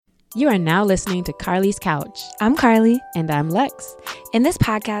You are now listening to Carly's Couch. I'm Carly. And I'm Lex. In this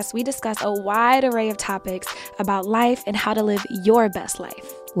podcast, we discuss a wide array of topics about life and how to live your best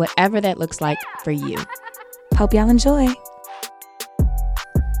life. Whatever that looks like for you. Hope y'all enjoy.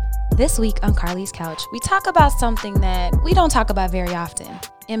 This week on Carly's Couch, we talk about something that we don't talk about very often,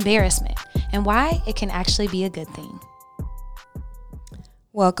 embarrassment, and why it can actually be a good thing.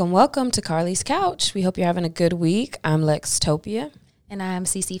 Welcome to Carly's Couch. We hope you're having a good week. I'm Lextopia. And I'm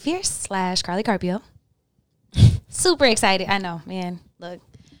CC Fierce / Carly Carpio. Super excited. I know, man. Look,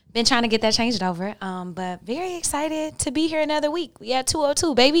 been trying to get that changed over, but very excited to be here another week. We at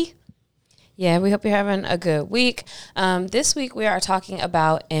 202, baby. Yeah, we hope you're having a good week. This week we are talking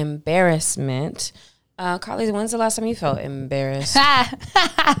about embarrassment. Carly, when's the last time you felt embarrassed?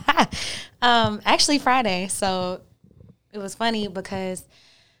 Actually Friday. So it was funny because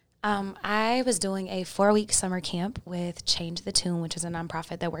I was doing a 4-week summer camp with Change the Tune, which is a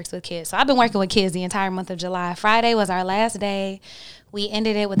nonprofit that works with kids. So I've been working with kids the entire month of July. Friday was our last day. We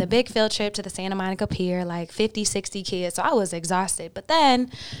ended it with a big field trip to the Santa Monica Pier, like 50, 60 kids. So I was exhausted. But then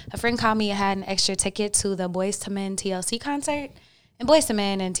a friend called me and had an extra ticket to the Boyz II Men TLC concert. And Boyz II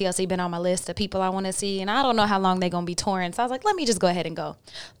Men and TLC been on my list of people I want to see. And I don't know how long they're going to be touring. So I was like, let me just go ahead and go.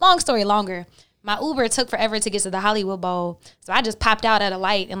 Long story longer. My Uber took forever to get to the Hollywood Bowl. So I just popped out at a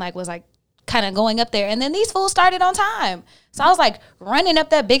light and was kind of going up there. And then these fools started on time. So I was running up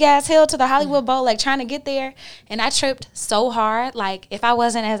that big ass hill to the Hollywood Bowl, trying to get there. And I tripped so hard. If I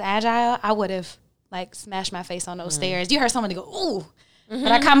wasn't as agile, I would have smashed my face on those stairs. You heard somebody go, ooh.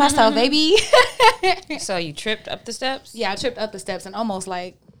 But I caught myself, baby. So you tripped up the steps? Yeah, I tripped up the steps and almost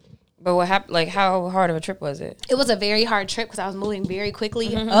But what happened? How hard of a trip was it? It was a very hard trip because I was moving very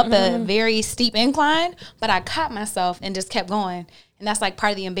quickly up a very steep incline. But I caught myself and just kept going. And that's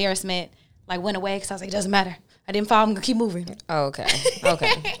part of the embarrassment, went away because I was like, it doesn't matter. I didn't fall. I'm going to keep moving. Oh, okay.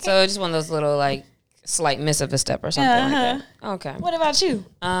 So just one of those little, slight miss of a step or something like that. Okay. What about you?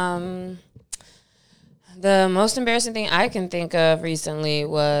 The most embarrassing thing I can think of recently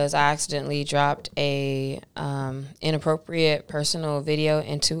was I accidentally dropped a inappropriate personal video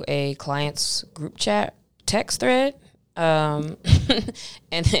into a client's group chat text thread. And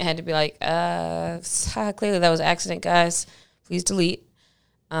they had to be clearly that was an accident, guys. Please delete.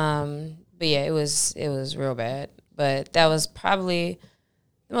 But yeah, it was real bad. But that was probably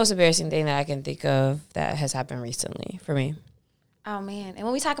the most embarrassing thing that I can think of that has happened recently for me. Oh man! And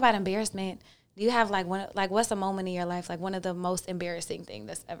when we talk about embarrassment, do you have what's a moment in your life one of the most embarrassing thing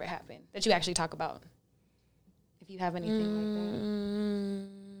that's ever happened that you actually talk about? If you have anything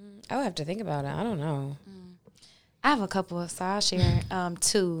like that, I would have to think about it. I don't know. I have a couple, so I'll share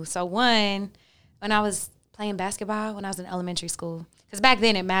two. So one, when I was playing basketball when I was in elementary school, because back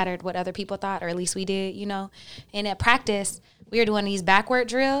then it mattered what other people thought, or at least we did, And at practice, we were doing these backward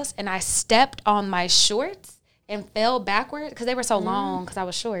drills, and I stepped on my shorts and fell backward because they were so long because I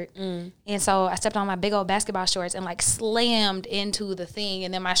was short. And so I stepped on my big old basketball shorts and slammed into the thing.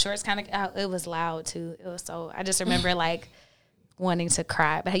 And then my shorts it was loud too. It was I just remember wanting to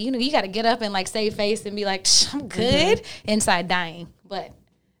cry. But you got to get up and save face and be I'm good. Inside dying. But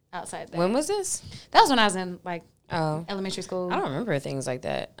outside that. When was this? That was when I was in elementary school. I don't remember things like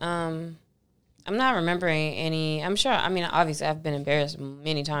that. I'm not remembering any. I'm sure. I mean, obviously I've been embarrassed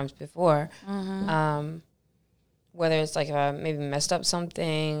many times before. Whether it's if I maybe messed up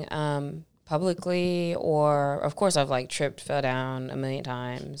something publicly, or of course I've tripped, fell down a million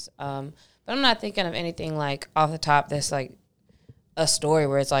times. But I'm not thinking of anything off the top that's a story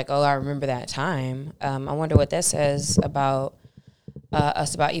where it's oh, I remember that time. I wonder what that says about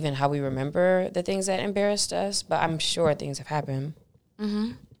us, about even how we remember the things that embarrassed us. But I'm sure things have happened.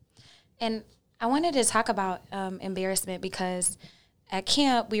 And I wanted to talk about embarrassment because at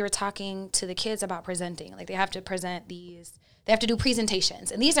camp, we were talking to the kids about presenting. They have to present they have to do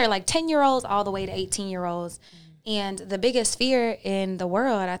presentations. And these are 10-year-olds all the way to 18-year-olds. And the biggest fear in the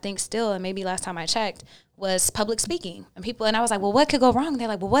world, I think still, and maybe last time I checked, was public speaking. And I was well, what could go wrong? They're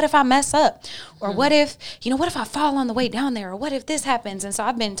well, what if I mess up? Or what if I fall on the way down there? Or what if this happens? And so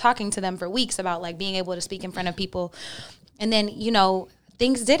I've been talking to them for weeks about being able to speak in front of people. And then,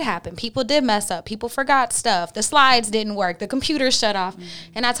 things did happen. People did mess up. People forgot stuff. The slides didn't work. The computer shut off.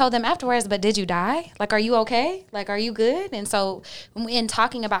 And I told them afterwards, but did you die? Are you okay? Are you good? And so in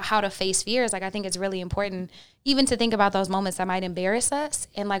talking about how to face fears, I think it's really important even to think about those moments that might embarrass us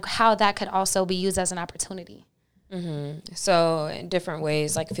and how that could also be used as an opportunity. So in different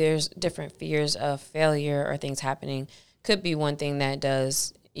ways, different fears of failure or things happening could be one thing that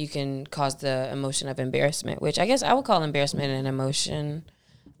you can cause the emotion of embarrassment, which I guess I would call embarrassment an emotion.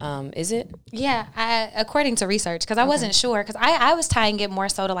 Is it? Yeah, according to research, because I wasn't sure, because I was tying it more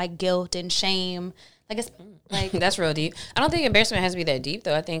so to like guilt and shame. Like it's like That's real deep. I don't think embarrassment has to be that deep,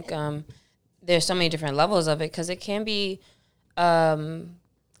 though. I think there's so many different levels of it, because it can be,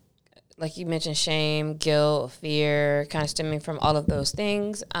 like you mentioned, shame, guilt, fear, kind of stemming from all of those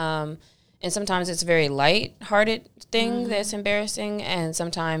things. And sometimes it's a very light-hearted thing that's embarrassing, and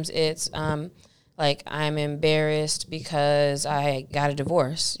sometimes it's like I'm embarrassed because I got a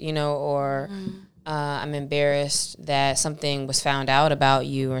divorce, or I'm embarrassed that something was found out about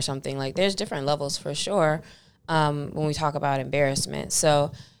you or something. Like there's different levels for sure when we talk about embarrassment.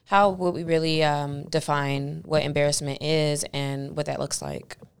 So how would we really define what embarrassment is and what that looks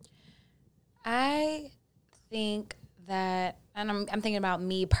like? I think that, and I'm thinking about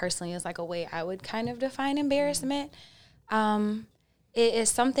me personally as like a way I would kind of define embarrassment. It is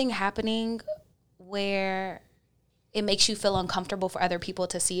something happening where it makes you feel uncomfortable for other people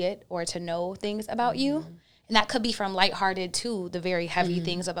to see it or to know things about you. And that could be from lighthearted to the very heavy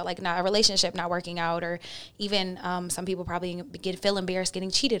things about like not a relationship not working out, or even some people probably feel embarrassed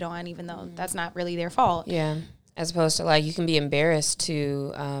getting cheated on, even though that's not really their fault. Yeah. As opposed to like you can be embarrassed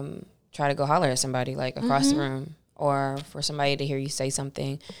to try to go holler at somebody like across the room, or for somebody to hear you say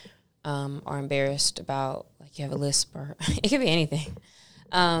something, or embarrassed about like you have a lisp, or it could be anything.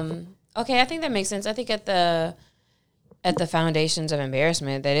 Okay, I think that makes sense. I think at the foundations of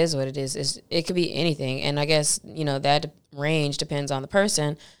embarrassment, that is what it is it could be anything. And I guess, that range depends on the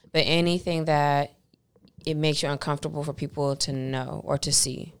person, but anything that it makes you uncomfortable for people to know or to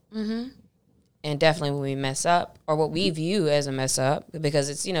see. And definitely when we mess up, or what we view as a mess up, because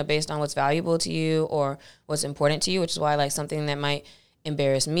it's, based on what's valuable to you or what's important to you, which is why like something that might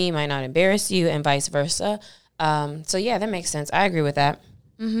embarrass me might not embarrass you, and vice versa. So yeah, that makes sense. I agree with that.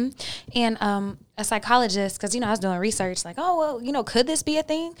 And a psychologist, because, I was doing research like, oh, well, could this be a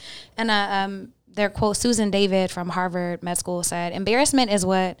thing? And their quote, Susan David from Harvard Med School said, embarrassment is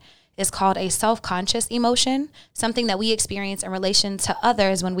what is called a self-conscious emotion, something that we experience in relation to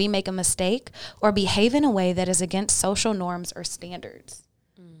others when we make a mistake or behave in a way that is against social norms or standards.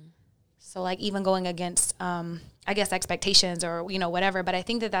 So like even going against, I guess, expectations or, whatever. But I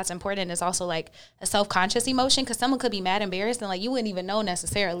think that that's important. It's also like a self-conscious emotion, because someone could be mad embarrassed and like you wouldn't even know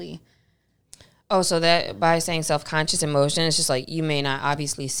necessarily. Oh, so that by saying self-conscious emotion, it's just like you may not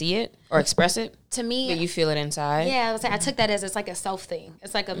obviously see it or express it. To me, but you feel it inside. Yeah, I took that as it's like a self thing.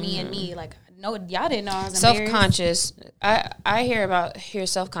 It's like a me and me. Like, no, y'all didn't know I was embarrassed. Self-conscious. I hear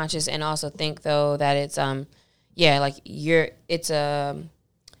self-conscious, and also think though that it's like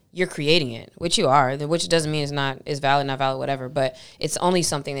you're creating it, which you are, which doesn't mean it's valid, not valid, whatever, but it's only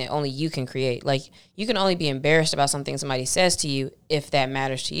something that only you can create. Like you can only be embarrassed about something somebody says to you if that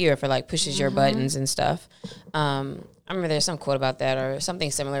matters to you, if it like pushes your buttons and stuff. I remember there's some quote about that or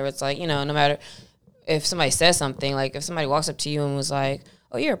something similar. Where it's like, no matter if somebody says something, like if somebody walks up to you and was like,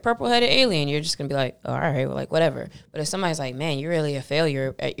 oh, you're a purple-headed alien, you're just gonna be like, oh, all right, well, like whatever. But if somebody's like, man, you're really a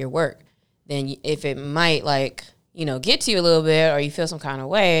failure at your work, then if it might like, get to you a little bit, or you feel some kind of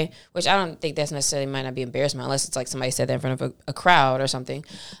way, which I don't think that's necessarily might not be embarrassment unless it's like somebody said that in front of a crowd or something.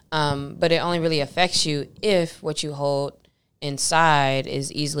 But it only really affects you if what you hold inside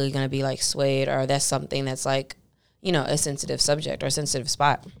is easily going to be like swayed, or that's something that's like, a sensitive subject or a sensitive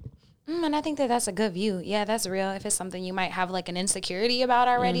spot. And I think that that's a good view. Yeah, that's real. If it's something you might have like an insecurity about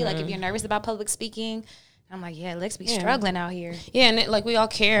already, like if you're nervous about public speaking, I'm like, yeah, let's be struggling out here. Yeah, and like we all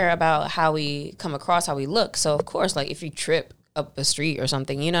care about how we come across, how we look. So of course, like if you trip up a street or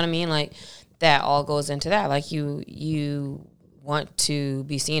something, you know what I mean? Like that all goes into that. Like you want to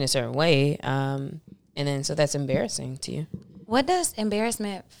be seen a certain way, and then so that's embarrassing to you. What does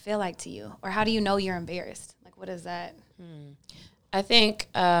embarrassment feel like to you, or how do you know you're embarrassed? Like, what is that? I think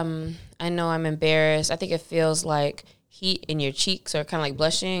I know I'm embarrassed. I think it feels like heat in your cheeks, or kind of like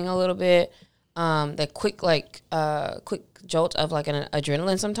blushing a little bit. That quick jolt of like an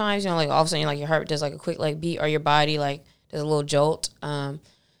adrenaline sometimes, like all of a sudden like your heart does like a quick like beat, or your body like does a little jolt.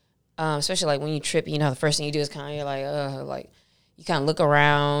 Especially like when you trip, the first thing you do is kind of, you're like you kind of look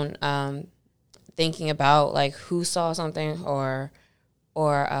around, thinking about like who saw something or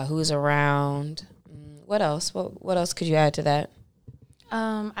who's around. What else? What else could you add to that?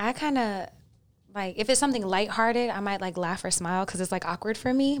 I kind of like, if it's something lighthearted, I might like laugh or smile because it's like awkward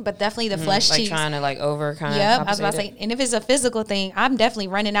for me. But definitely the flesh like cheeks. Trying to like over kind of. Yep, I was about to say. And if it's a physical thing, I'm definitely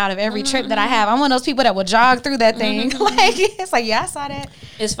running out of every trip that I have. I'm one of those people that will jog through that thing. Like it's like, yeah, I saw that.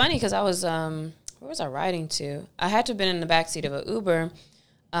 It's funny because I was where was I riding to? I had to have been in the backseat of an Uber,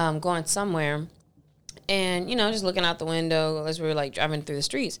 going somewhere, and just looking out the window as we were like driving through the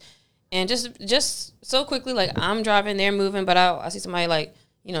streets, and just so quickly, like I'm driving, they're moving, but I see somebody like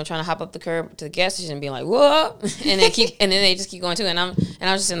trying to hop up the curb to the gas station and being like, whoa, and then they just keep going too. And I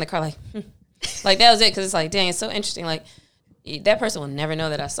was just in the car like, like that was it. Cause it's like, dang, it's so interesting. Like that person will never know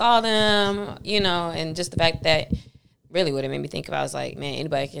that I saw them, and just the fact that really what it made me think about was like, man,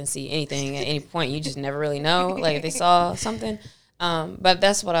 anybody can see anything at any point. You just never really know, like if they saw something. But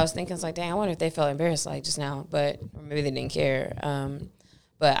that's what I was thinking. It's like, dang, I wonder if they felt embarrassed like just now, or maybe they didn't care.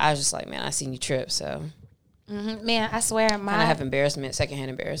 But I was just like, man, I seen you trip, so. Mm-hmm. Man, I swear, kind of have embarrassment, secondhand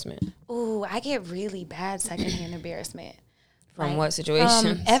embarrassment. Ooh, I get really bad secondhand embarrassment. From what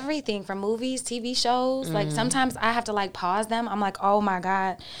situation? Everything, from movies, TV shows. Like sometimes I have to like pause them. I'm like, oh my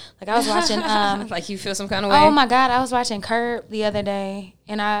God. Like I was watching like you feel some kind of way? Oh my God, I was watching Curb the other day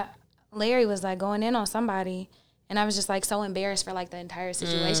and Larry was like going in on somebody and I was just like so embarrassed for like the entire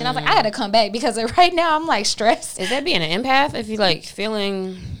situation. I was like, I gotta come back because right now I'm like stressed. Is that being an empath if you like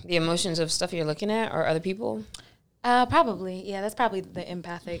feeling the emotions of stuff you're looking at or other people? Probably. Yeah, that's probably the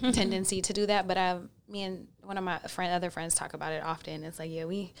empathic tendency to do that. But me and one of my other friends talk about it often. It's like, yeah,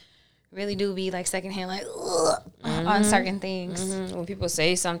 we really do be like secondhand, like on certain things. Mm-hmm. When people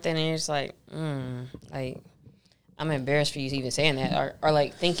say something and you're just like, like I'm embarrassed for you even saying that or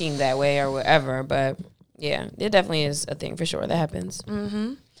like thinking that way or whatever. But yeah, it definitely is a thing for sure that happens.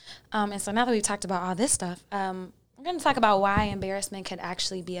 Mm-hmm. And so now that we've talked about all this stuff, we're going to talk about why embarrassment could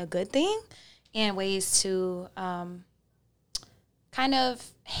actually be a good thing and ways to kind of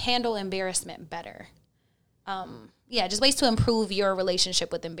handle embarrassment better. Just ways to improve your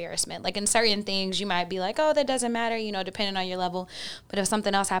relationship with embarrassment. Like in certain things, you might be like, oh, that doesn't matter, depending on your level. But if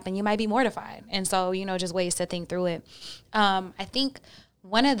something else happened, you might be mortified. And so, just ways to think through it. I think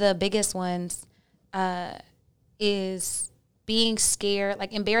one of the biggest ones is being scared.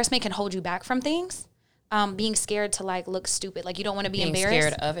 Like embarrassment can hold you back from things. Being scared to like look stupid. Like you don't want to be embarrassed. Being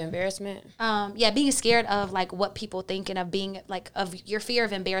scared of embarrassment? Being scared of like what people think and of being like of your fear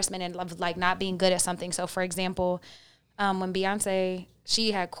of embarrassment and of like not being good at something. So for example, when Beyonce,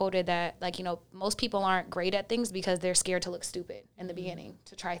 she had quoted that like, most people aren't great at things because they're scared to look stupid in the beginning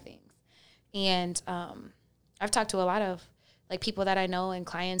to try things. And I've talked to a lot of like people that I know and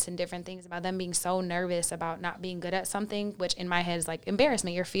clients and different things about them being so nervous about not being good at something, which in my head is like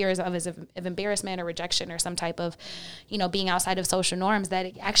embarrassment. Your fears of embarrassment or rejection or some type of, being outside of social norms that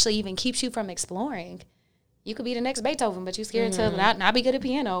it actually even keeps you from exploring. You could be the next Beethoven, but you're scared to not be good at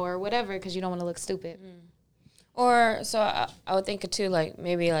piano or whatever because you don't want to look stupid. Or so I would think too, like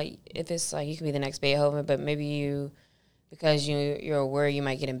maybe like if it's like you could be the next Beethoven, but maybe because you're worried you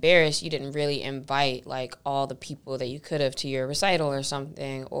might get embarrassed, you didn't really invite like all the people that you could have to your recital or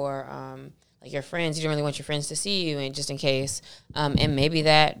something, or like your friends. You didn't really want your friends to see you, and just in case, and maybe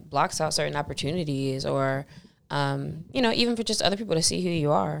that blocks out certain opportunities, or even for just other people to see who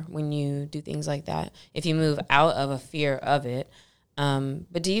you are when you do things like that. If you move out of a fear of it,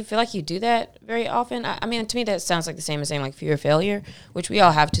 but do you feel like you do that very often? I mean, to me, that sounds like the same as saying like fear of failure, which we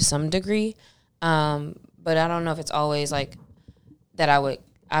all have to some degree. But I don't know if it's always like that.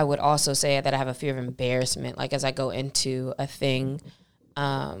 I would also say that I have a fear of embarrassment, like as I go into a thing.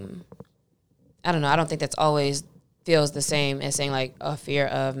 I don't know. I don't think that's always feels the same as saying like a fear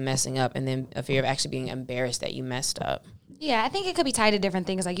of messing up and then a fear of actually being embarrassed that you messed up. Yeah, I think it could be tied to different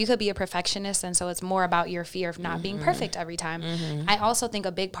things. Like you could be a perfectionist, and so it's more about your fear of not being perfect every time. I also think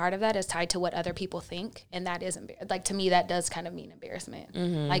a big part of that is tied to what other people think, and that is like to me that does kind of mean embarrassment.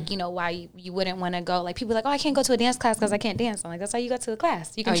 Like why you wouldn't want to go. Like people are like, oh, I can't go to a dance class because I can't dance. I'm like, that's why you go to the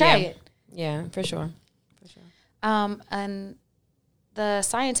class. You can try it. Yeah, for sure. And the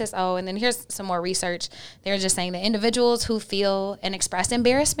scientists, and then here's some more research. They're just saying that individuals who feel and express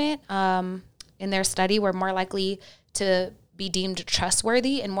embarrassment in their study were more likely to be deemed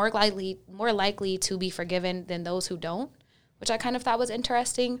trustworthy and more likely to be forgiven than those who don't, which I kind of thought was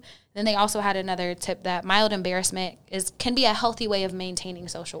interesting. Then they also had another tip that mild embarrassment can be a healthy way of maintaining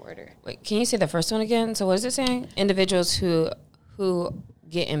social order. Wait, can you say the first one again? So what is it saying? Individuals who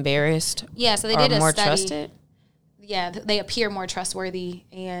get embarrassed, so they did a more study. Trusted? Yeah, they appear more trustworthy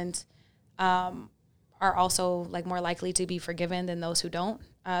and are also like more likely to be forgiven than those who don't.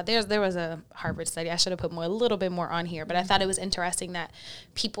 There was a Harvard study. I should have put a little bit more on here, but I thought it was interesting that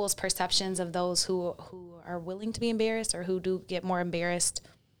people's perceptions of those who are willing to be embarrassed or who do get more embarrassed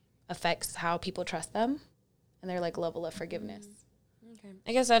affects how people trust them and their like level of forgiveness. Okay.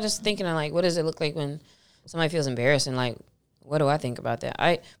 I guess I just thinking of like, what does it look like when somebody feels embarrassed, and like, what do I think about that?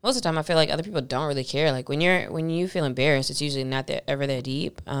 Most of the time I feel like other people don't really care. Like when you feel embarrassed, it's usually not ever that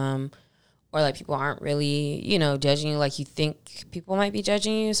deep. Or like people aren't really, judging you like you think people might be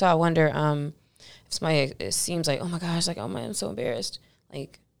judging you. So I wonder if somebody, it seems like, oh my gosh, like, oh my, I'm so embarrassed.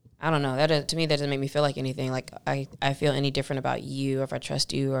 Like, I don't know. To me, that doesn't make me feel like anything. Like I feel any different about you, or if I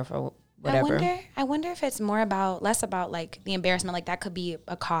trust you, or if whatever. I wonder if it's less about like the embarrassment, like that could be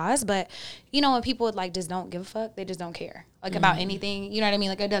a cause, but you know, when people like just don't give a fuck, they just don't care like about anything, you know what I mean?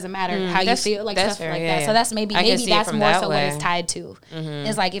 Like it doesn't matter how you feel, like stuff fair, like that. Yeah. So that's maybe that's more so what it's tied to.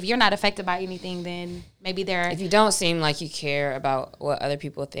 It's like if you're not affected by anything, then maybe if you don't seem like you care about what other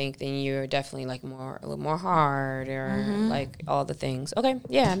people think, then you're definitely like a little more hard, or like all the things. Okay,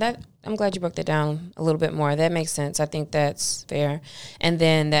 yeah, I'm glad you broke that down a little bit more. That makes sense. I think that's fair. And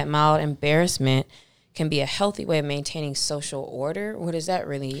then that mild embarrassment can be a healthy way of maintaining social order. What is that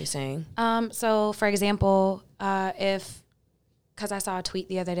really saying? So for example, because I saw a tweet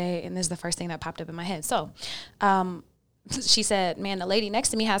the other day, and this is the first thing that popped up in my head. So, she said, man, the lady next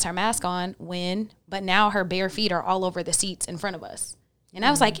to me has her mask on but now her bare feet are all over the seats in front of us. And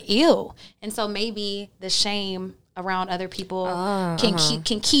I was like, ew. And so maybe the shame around other people can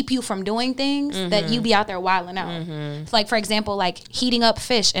keep you from doing things that you be out there wilding out. So like, for example, like heating up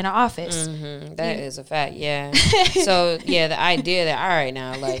fish in an office. That is a fact, yeah. So, yeah, the idea that, all right,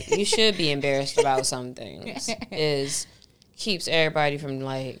 now, like, you should be embarrassed about some things keeps everybody from,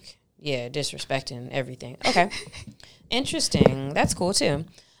 like, disrespecting everything. Okay. Interesting. That's cool, too.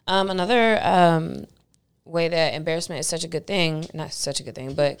 Another way that embarrassment is such a good thing, not such a good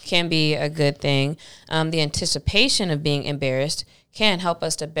thing, but can be a good thing, the anticipation of being embarrassed can help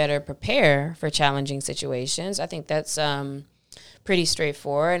us to better prepare for challenging situations. I think that's pretty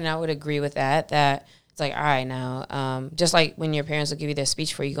straightforward, and I would agree with that it's like, all right, now, just like when your parents will give you their speech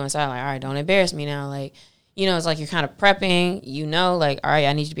before you go inside, like, all right, don't embarrass me now, like, you know, it's like you're kind of prepping, you know, like, all right,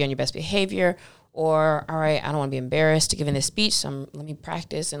 I need you to be on your best behavior, or, all right, I don't want to be embarrassed to giving this speech, so let me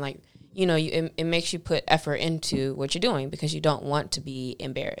practice. And, like, you know, it makes you put effort into what you're doing because you don't want to be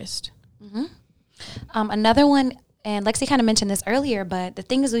embarrassed. Another one, and Lexi kind of mentioned this earlier, but the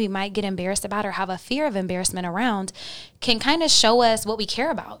things we might get embarrassed about or have a fear of embarrassment around can kind of show us what we care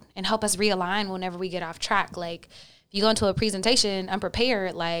about and help us realign whenever we get off track. Like, you go into a presentation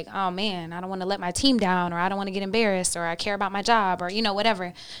unprepared, like, oh man, I don't want to let my team down, or I don't want to get embarrassed, or I care about my job, or, you know,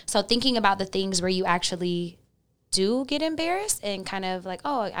 whatever. So thinking about the things where you actually do get embarrassed and kind of like,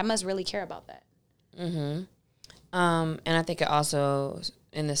 oh, I must really care about that. And I think it also,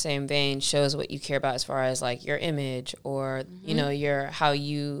 in the same vein, shows what you care about as far as like your image, or, you know, how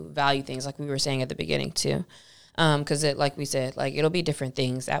you value things, like we were saying at the beginning too. Because like we said, like it'll be different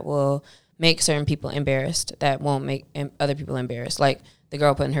things that will make certain people embarrassed that won't make other people embarrassed. Like the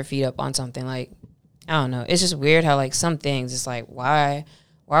girl putting her feet up on something, like, I don't know. It's just weird how like some things, it's like, why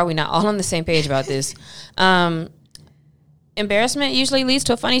are we not all on the same page about this? Embarrassment usually leads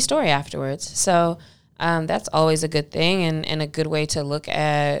to a funny story afterwards. So that's always a good thing, and a good way to look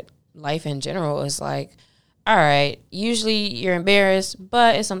at life in general is like, all right, usually you're embarrassed,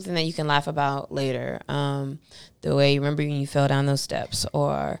 but it's something that you can laugh about later. The way you remember when you fell down those steps,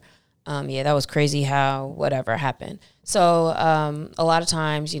 or that was crazy how whatever happened. So a lot of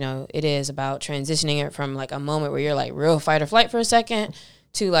times, you know, it is about transitioning it from like a moment where you're like real fight or flight for a second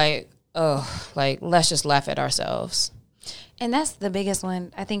to like, oh, like let's just laugh at ourselves. And that's the biggest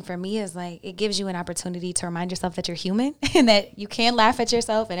one, I think, for me, is like it gives you an opportunity to remind yourself that you're human and that you can laugh at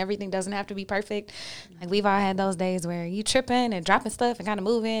yourself and everything doesn't have to be perfect. Like we've all had those days where you tripping and dropping stuff and kind of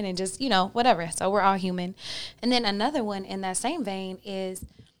moving and just, you know, whatever. So we're all human. And then another one in that same vein is,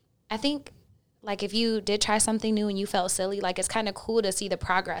 I think, like if you did try something new and you felt silly, like it's kind of cool to see the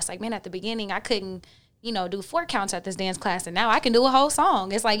progress. Like, man, at the beginning I couldn't, you know, do 4 counts at this dance class, and now I can do a whole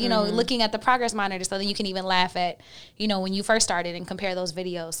song. It's like, you know, looking at the progress monitor so that you can even laugh at, you know, when you first started and compare those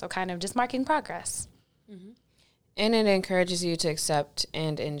videos. So kind of just marking progress. And it encourages you to accept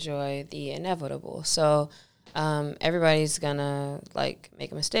and enjoy the inevitable. So everybody's gonna like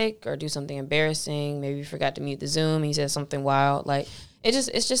make a mistake or do something embarrassing. Maybe you forgot to mute the Zoom and you said something wild. Like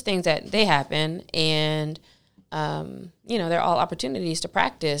it's just things that they happen, and you know, they're all opportunities to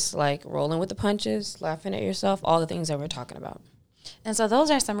practice, like rolling with the punches, laughing at yourself, all the things that we're talking about. And so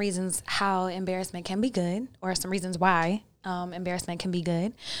those are some reasons how embarrassment can be good, or some reasons why embarrassment can be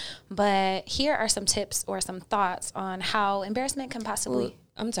good. But here are some tips or some thoughts on how embarrassment can possibly... Well,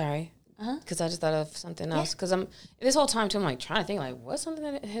 I'm sorry, because I just thought of something else. Because this whole time, too, I'm like trying to think, like, what's something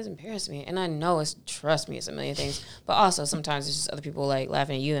that has embarrassed me? And I know trust me, it's a million things. But also sometimes it's just other people, like,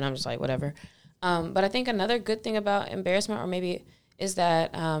 laughing at you, and I'm just like, whatever. But I think another good thing about embarrassment, or maybe is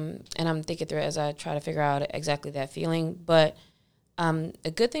that, and I'm thinking through it as I try to figure out exactly that feeling, but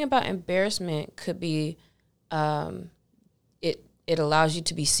a good thing about embarrassment could be it allows you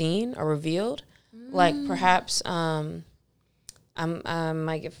to be seen or revealed. Like perhaps I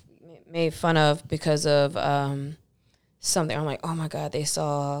might get made fun of because of something. I'm like, oh my God, they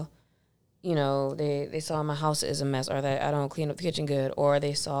saw, you know, they saw my house is a mess, or that I don't clean up the kitchen good, or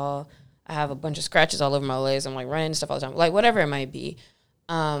they saw I have a bunch of scratches all over my legs. I'm like running and stuff all the time, like whatever it might be.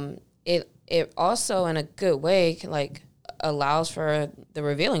 It also in a good way can like allows for the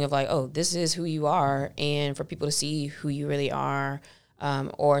revealing of like, oh, this is who you are, and for people to see who you really are,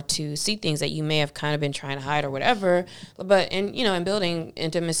 or to see things that you may have kind of been trying to hide or whatever. But in building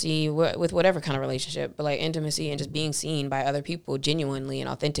intimacy with whatever kind of relationship, but like intimacy and just being seen by other people genuinely and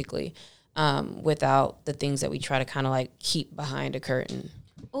authentically, without the things that we try to kind of like keep behind a curtain.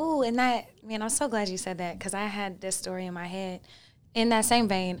 Oh, and that, man, I'm so glad you said that, because I had this story in my head. In that same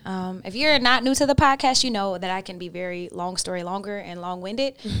vein, if you're not new to the podcast, you know that I can be very long story longer and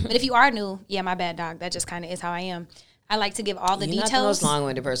long-winded. But if you are new, yeah, my bad, dog. That just kind of is how I am. I like to give all the details. You're not the most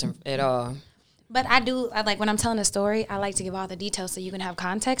long-winded person at all. But I like when I'm telling a story, I like to give all the details so you can have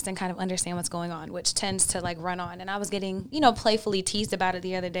context and kind of understand what's going on, which tends to like run on. And I was getting, playfully teased about it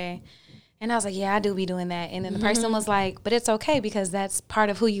the other day. And I was like, yeah, I do be doing that. And then the person was like, but it's okay, because that's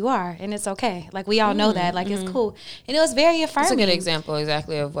part of who you are. And it's okay. Like, we all know that. Like, it's cool. And it was very affirming. That's a good example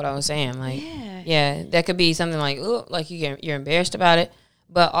exactly of what I was saying. Like, yeah, that could be something like, ooh, like you're embarrassed about it.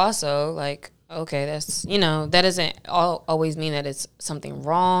 But also, like, okay, that's, that doesn't always mean that it's something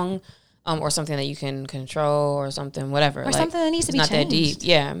wrong, or something that you can control, or something, whatever. Or like, something that needs to be changed. Not that deep.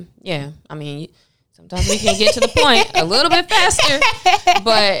 Yeah. I mean, sometimes we can get to the point a little bit faster,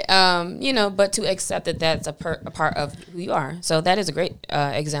 but but to accept that that's a part of who you are. So that is a great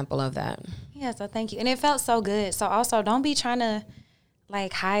example of that. Yeah, so thank you. And it felt so good. So also, don't be trying to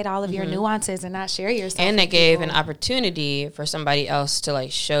like hide all of your nuances and not share yourself. And that gave an opportunity for somebody else to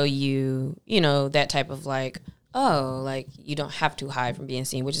like show you, that type of like, oh, like you don't have to hide from being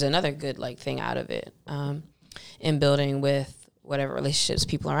seen, which is another good like thing out of it, in building with whatever relationships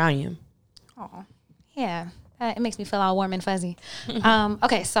people around you. Oh. Yeah, it makes me feel all warm and fuzzy.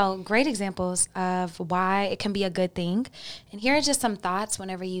 Okay, so great examples of why it can be a good thing. And here are just some thoughts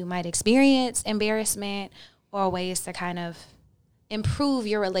whenever you might experience embarrassment, or ways to kind of improve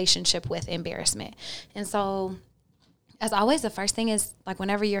your relationship with embarrassment. And so, as always, the first thing is, like,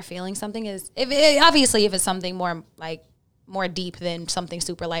 whenever you're feeling something is, if it's something more deep than something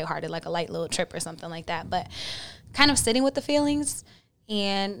super lighthearted, like a light little trip or something like that. But kind of sitting with the feelings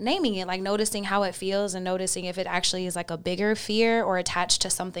and naming it, like noticing how it feels and noticing if it actually is like a bigger fear or attached to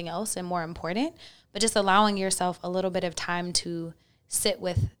something else and more important, but just allowing yourself a little bit of time to sit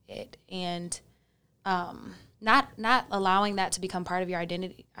with it, and not allowing that to become part of your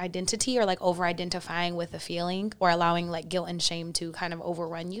identity or like over identifying with the feeling, or allowing like guilt and shame to kind of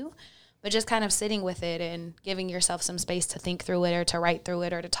overrun you, but just kind of sitting with it and giving yourself some space to think through it, or to write through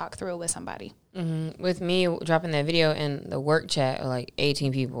it, or to talk through it with somebody. Mm-hmm. With me dropping that video in the work chat, like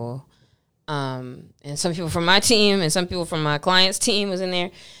 18 people, and some people from my team and some people from my client's team was in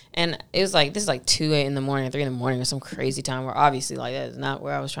there, and it was like, this is like 2 in the morning, 3 in the morning, or some crazy time where obviously like that is not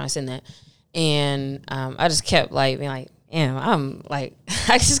where I was trying to send that. And I just kept like being like, damn, I'm like,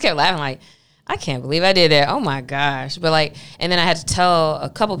 I just kept laughing like, I can't believe I did that. Oh my gosh. But like, and then I had to tell a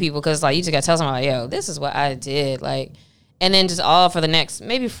couple people, because like you just got to tell somebody, like, yo, this is what I did. Like, and then just all for the next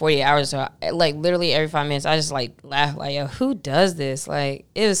maybe 40 hours or so, like literally every 5 minutes, I just like laugh like, yo, who does this? Like,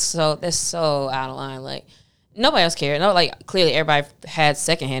 that's so out of line. Like, nobody else cared. No, like clearly everybody had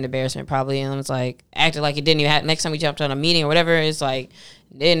secondhand embarrassment probably, and it's like acted like it didn't even happen. Next time we jumped on a meeting or whatever, it's like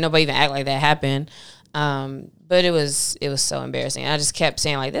didn't nobody even act like that happened. But it was so embarrassing. I just kept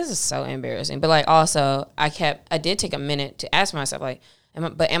saying like, this is so embarrassing. But like also I did take a minute to ask myself like,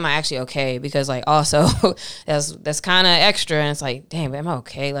 am I actually okay? Because like also that's kind of extra, and it's like, damn, am I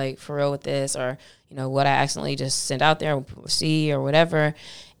okay? Like for real with this, or what I accidentally just sent out there, see or whatever.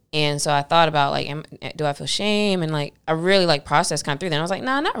 And so I thought about like, do I feel shame? And like I really like processed kind of through that. And I was like,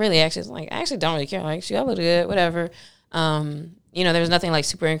 nah, not really. Actually, like I actually don't really care. Like she looked good, whatever. There was nothing like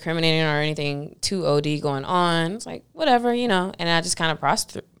super incriminating or anything too OD going on. It's like, whatever, and I just kind of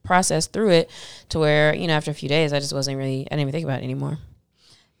processed through it to where, after a few days, I didn't even think about it anymore.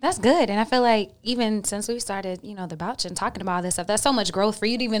 That's good. And I feel like even since we started, the Bouch and talking about all this stuff, that's so much growth for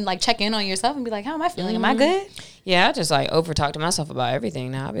you to even like check in on yourself and be like, how am I feeling? Am I good? Yeah, I just like over talk to myself about everything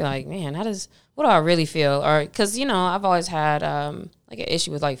now. I'll be like, man, what do I really feel? Or because, I've always had like an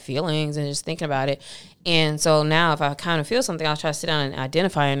issue with like feelings and just thinking about it. And so now if I kind of feel something, I'll try to sit down and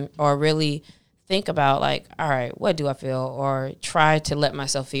identify or really think about like, all right, what do I feel? Or try to let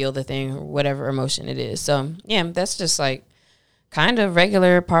myself feel the thing, or whatever emotion it is. So yeah, that's just like kind of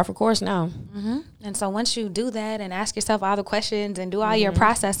regular par for course now. Mm-hmm. And so once you do that and ask yourself all the questions and do all your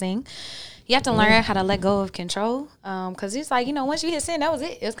processing, You have to learn how to let go of control. Because it's like, once you hit send, that was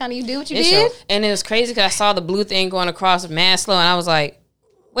it. It was kind of you did what you did. And it was crazy because I saw the blue thing going across mad slow, and I was like,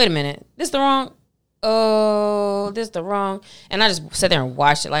 wait a minute, this the wrong. Oh, this the wrong. And I just sat there and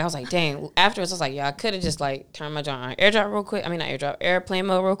watched it. Like, I was like, dang. Afterwards, I was like, yeah, I could have just, like, turned my joint on airdrop real quick. I mean, not airdrop, airplane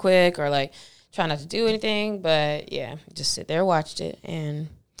mode real quick, or, like, try not to do anything. But, yeah, just sit there, watched it, and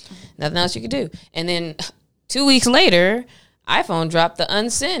nothing else you could do. And then 2 weeks later, iPhone dropped the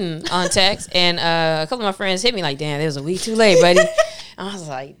unsend on text, and a couple of my friends hit me like, damn, it was a week too late, buddy. I was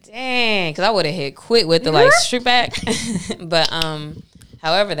like, dang, because I would have hit quit with the, like, strip back. But,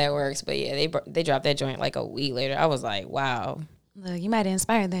 however that works. But, yeah, they dropped that joint like a week later. I was like, wow. Look, you might have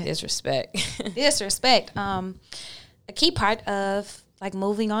inspired that. Disrespect. Disrespect. A key part of, like,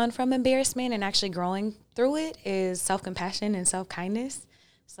 moving on from embarrassment and actually growing through it is self-compassion and self-kindness.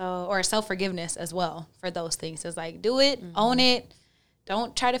 Or self-forgiveness as well for those things. It's like, do it, own it,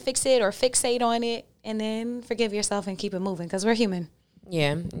 don't try to fix it or fixate on it, and then forgive yourself and keep it moving because we're human.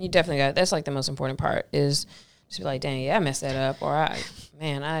 Yeah, you definitely got, that's like the most important part is just be like, dang, yeah, I messed that up, or I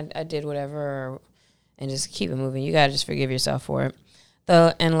did whatever, and just keep it moving. You got to just forgive yourself for it.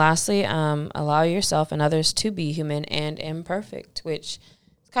 And lastly, allow yourself and others to be human and imperfect, which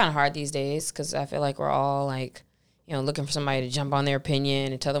is kind of hard these days because I feel like we're all like, looking for somebody to jump on their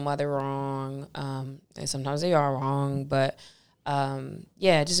opinion and tell them why they're wrong. And sometimes they are wrong. But,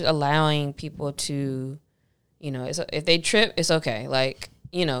 just allowing people to, if they trip, it's okay. Like,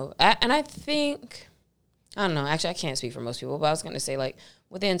 I think, I don't know. Actually, I can't speak for most people. But I was going to say, like,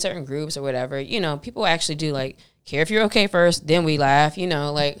 within certain groups or whatever, people actually do, like, care if you're okay first, then we laugh.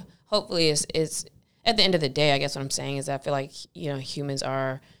 Like, hopefully it's at the end of the day, I guess what I'm saying is I feel like, humans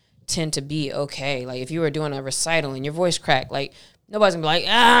tend to be okay. Like, if you were doing a recital and your voice cracked, like, nobody's gonna be like,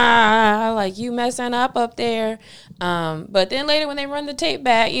 like, you messing up there. But then later when they run the tape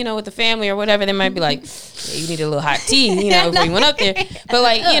back, with the family or whatever, they might be like, yeah, you need a little hot tea, before you went up there. But,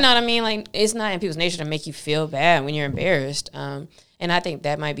 like, you know what I mean? Like, it's not in people's nature to make you feel bad when you're embarrassed. And I think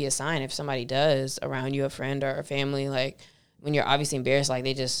that might be a sign if somebody does around you, a friend or a family, like, when you're obviously embarrassed, like,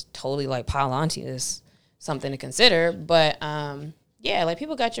 they just totally, like, pile onto you is something to consider. But, yeah, like,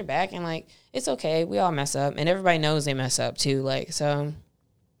 people got your back, and, like, it's okay. We all mess up, and everybody knows they mess up, too. Like, so,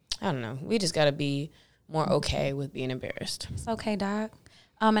 I don't know. We just got to be more okay with being embarrassed. It's okay, Doc.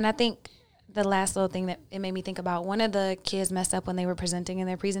 And I think the last little thing that it made me think about, one of the kids messed up when they were presenting in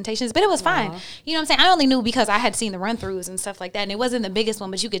their presentations, but it was fine. You know what I'm saying? I only knew because I had seen the run-throughs and stuff like that, and it wasn't the biggest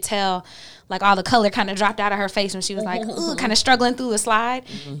one, but you could tell, like, all the color kind of dropped out of her face when she was, like, kind of struggling through the slide.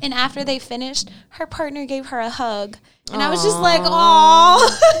 And after they finished, her partner gave her a hug. And I was just like,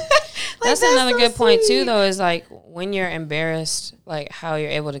 oh. That's another good point, too, though, is, like, when you're embarrassed, like, how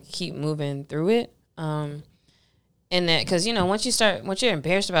you're able to keep moving through it. And that, because, once you're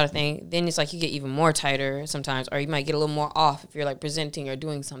embarrassed about a thing, then it's like you get even more tighter sometimes, or you might get a little more off if you're, like, presenting or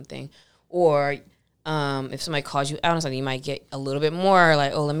doing something. Or if somebody calls you out on something, you might get a little bit more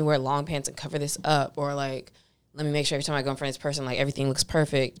like, oh, let me wear long pants and cover this up. Or, like, let me make sure every time I go in front of this person, like, everything looks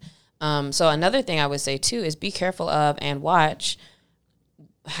perfect. So another thing I would say, too, is be careful of and watch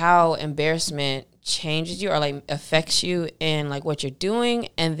how embarrassment changes you or, like, affects you in, like, what you're doing.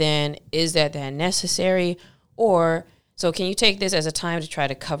 And then is that necessary? Or, so can you take this as a time to try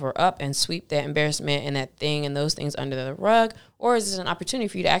to cover up and sweep that embarrassment and that thing and those things under the rug? Or is this an opportunity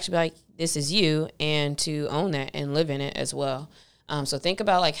for you to actually be like, this is you, and to own that and live in it as well? So think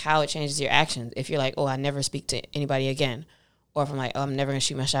about, like, how it changes your actions. If you're like, oh, I never speak to anybody again. Or if I'm like, oh, I'm never going to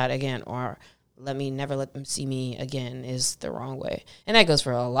shoot my shot again. Or never let them see me again is the wrong way. And that goes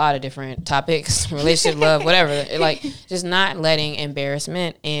for a lot of different topics, relationship, love, whatever. Like, just not letting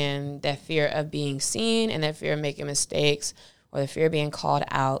embarrassment and that fear of being seen and that fear of making mistakes or the fear of being called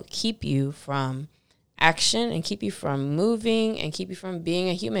out keep you from action and keep you from moving and keep you from being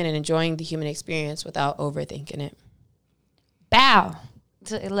a human and enjoying the human experience without overthinking it. Bow.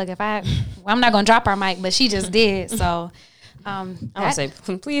 Look, I'm not going to drop our mic, but she just did, so... I would say,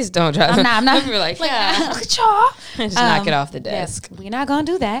 please don't drop. I'm not. We're like, yeah. just knock it off the desk. Yeah, we're not gonna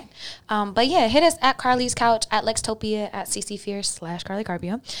do that. But yeah, hit us at Carly's Couch, at Lextopia, at CC Fierce /Carly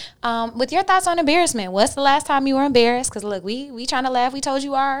Carpio. With your thoughts on embarrassment. What's the last time you were embarrassed? Because look, we trying to laugh. We told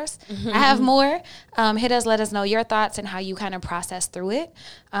you ours. I have more. Hit us. Let us know your thoughts and how you kind of process through it,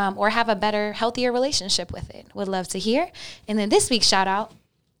 or have a better, healthier relationship with it. Would love to hear. And then this week's shout out.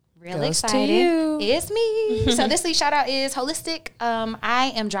 Real excited. It's me. So this week's shout out is Holistic.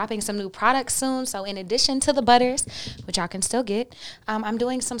 I am dropping some new products soon. So in addition to the butters, which y'all can still get, I'm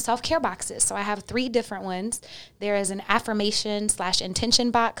doing some self-care boxes. So I have 3 different ones. There is an affirmation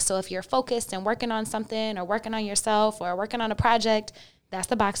 /intention box. So if you're focused and working on something or working on yourself or working on a project, that's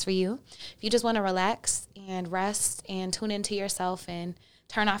the box for you. If you just want to relax and rest and tune into yourself and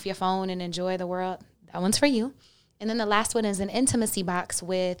turn off your phone and enjoy the world, that one's for you. And then the last one is an intimacy box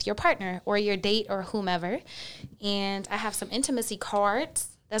with your partner or your date or whomever. And I have some intimacy cards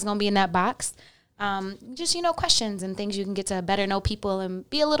that's going to be in that box. Just, questions and things you can get to better know people and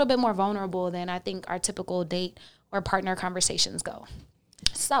be a little bit more vulnerable than I think our typical date or partner conversations go.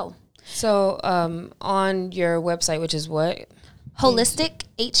 So on your website, which is what? Holistic,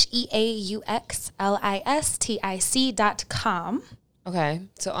 HEAUXLISTIC.com. Okay.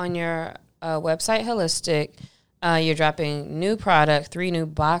 So on your website, Holistic, you're dropping new product, 3 new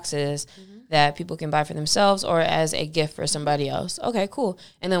boxes that people can buy for themselves or as a gift for somebody else. Okay, cool.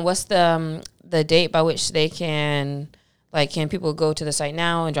 And then what's the date by which they can people go to the site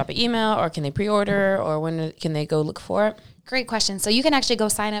now and drop an email, or can they pre-order, or when can they go look for it? Great question. So you can actually go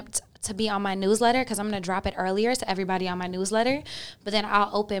sign up to be on my newsletter, because I'm going to drop it earlier to everybody on my newsletter. But then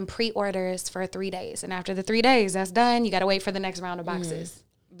I'll open pre-orders for 3 days. And after the 3 days, that's done. You got to wait for the next round of boxes.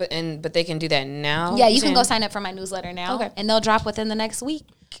 But they can do that now? Yeah, you can go sign up for my newsletter now. Okay. And they'll drop within the next week.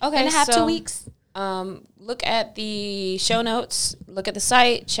 Okay. And a half, 2 weeks. Look at the show notes. Look at the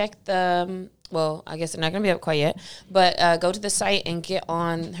site. Check the... Well, I guess they're not going to be up quite yet. But go to the site and get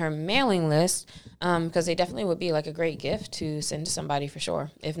on her mailing list, because they definitely would be like a great gift to send to somebody for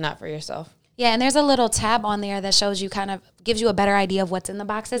sure, if not for yourself. Yeah, and there's a little tab on there that shows you gives you a better idea of what's in the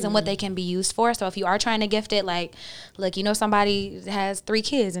boxes and what they can be used for. So if you are trying to gift it, look, somebody has 3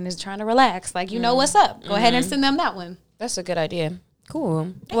 kids and is trying to relax, what's up. Go ahead and send them that one. That's a good idea. Cool.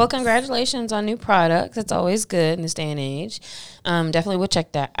 Thanks. Well, congratulations on new products. It's always good in this day and age. Definitely will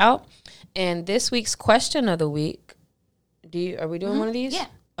check that out. And this week's question of the week, are we doing one of these? Yeah.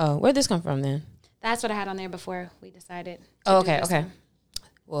 Oh, where'd this come from then? That's what I had on there before we decided. Oh, okay.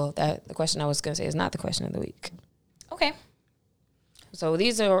 Well, the question I was going to say is not the question of the week. Okay. So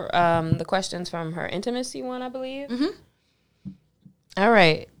these are the questions from her intimacy one, I believe. Mm-hmm. All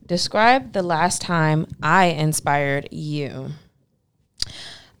right. Describe the last time I inspired you.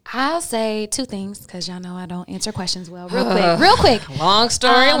 I'll say 2 things, because y'all know I don't answer questions well. Real quick. Long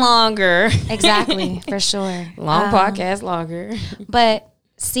story longer. Exactly, for sure. Long podcast longer. But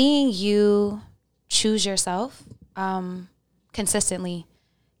seeing you choose yourself consistently.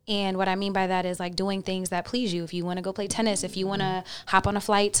 And what I mean by that is doing things that please you. If you want to go play tennis, if you want to hop on a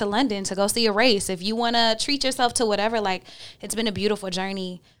flight to London to go see a race, if you want to treat yourself to whatever, it's been a beautiful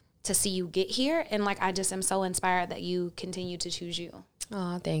journey to see you get here. And I just am so inspired that you continue to choose you.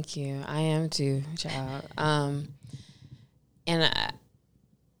 Oh, thank you. I am too, child. And I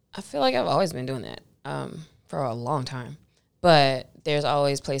feel like I've always been doing that for a long time. But there's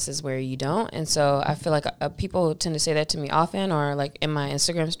always places where you don't. And so I feel like people tend to say that to me often, or in my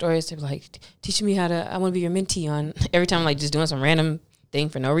Instagram stories, they're teaching me I want to be your mentee on every time I'm just doing some random thing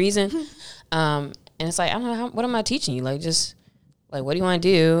for no reason. And it's I don't know, what am I teaching you? What do you want to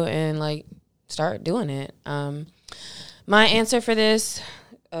do? And start doing it. My answer for this,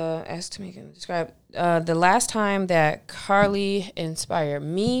 as Tamika described, the last time that Carly inspired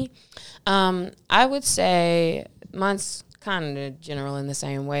me, I would say mine's kind of general in the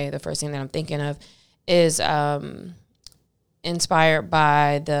same way. The first thing that I'm thinking of is inspired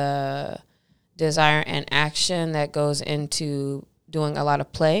by the desire and action that goes into doing a lot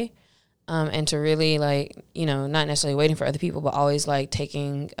of play. And to really not necessarily waiting for other people, but always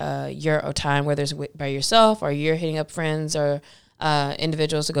taking your time, whether it's by yourself or you're hitting up friends or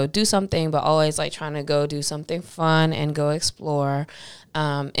individuals to go do something, but always trying to go do something fun and go explore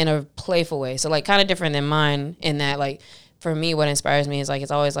in a playful way. So kind of different than mine in that for me, what inspires me is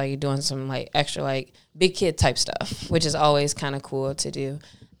it's always doing some extra big kid type stuff, which is always kind of cool to do.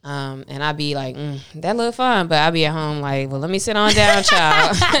 And I'd be that look fun, but I'd be at home well, let me sit on down,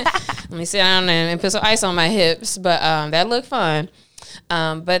 child. Let me sit down and put some ice on my hips. But that looked fun.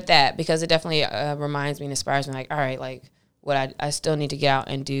 But because it definitely reminds me and inspires me, all right, what I still need to get out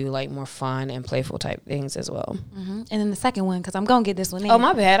and do more fun and playful type things as well. Mm-hmm. And then the second one, because I'm going to get this one in. Oh,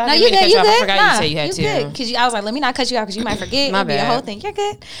 my bad. No, you good. You good. I forgot you said you had to. Because I was let me not cut you out because you might forget. My bad. Be a whole thing. You're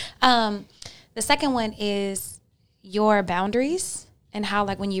good. The second one is your boundaries. And how,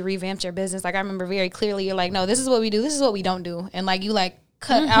 when you revamped your business, I remember very clearly, you're no, this is what we do. This is what we don't do. And, you,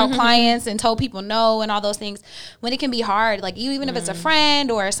 cut out clients and told people no and all those things. When it can be hard, even if it's a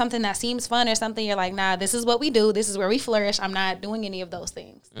friend or something that seems fun or something, you're nah, this is what we do. This is where we flourish. I'm not doing any of those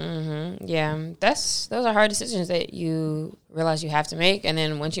things. Mm-hmm. Yeah. Those are hard decisions that you realize you have to make. And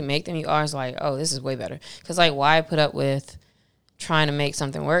then once you make them, you are oh, this is way better. Because, why put up with trying to make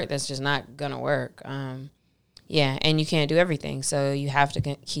something work that's just not going to work? Yeah, and you can't do everything, so you have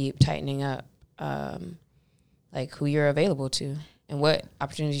to keep tightening up, who you're available to. and what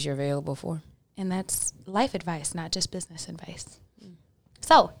opportunities you're available for. And that's life advice, not just business advice.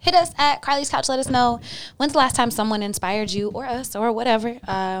 So hit us at Carly's Couch. Let us know when's the last time someone inspired you or us or whatever.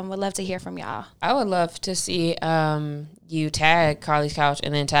 Would love to hear from y'all. I would love to see you tag Carly's Couch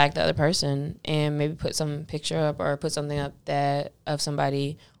and then tag the other person and maybe put some picture up or put something up that of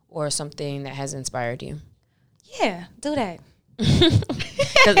somebody or something that has inspired you. Yeah, do that.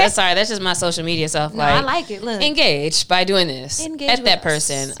 Because that's just my social media self. No, I like it. Look, engage by doing this Engage at with that us.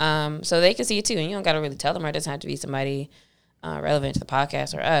 person, so they can see it too. And you don't got to really tell them, or it doesn't have to be somebody relevant to the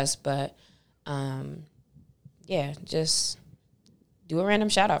podcast or us. But yeah, just do a random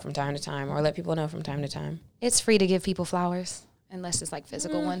shout out from time to time, or let people know from time to time. it's free to give people flowers, unless it's like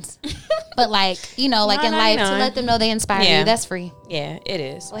physical ones. But like, you know, like in life, to $9.99. let them know they inspire Yeah. you, that's free. Yeah, it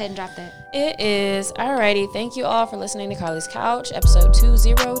is. Go ahead and drop that. It is. Alrighty. Thank you all for listening to Carly's Couch, episode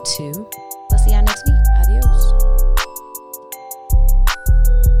 202. We'll see y'all next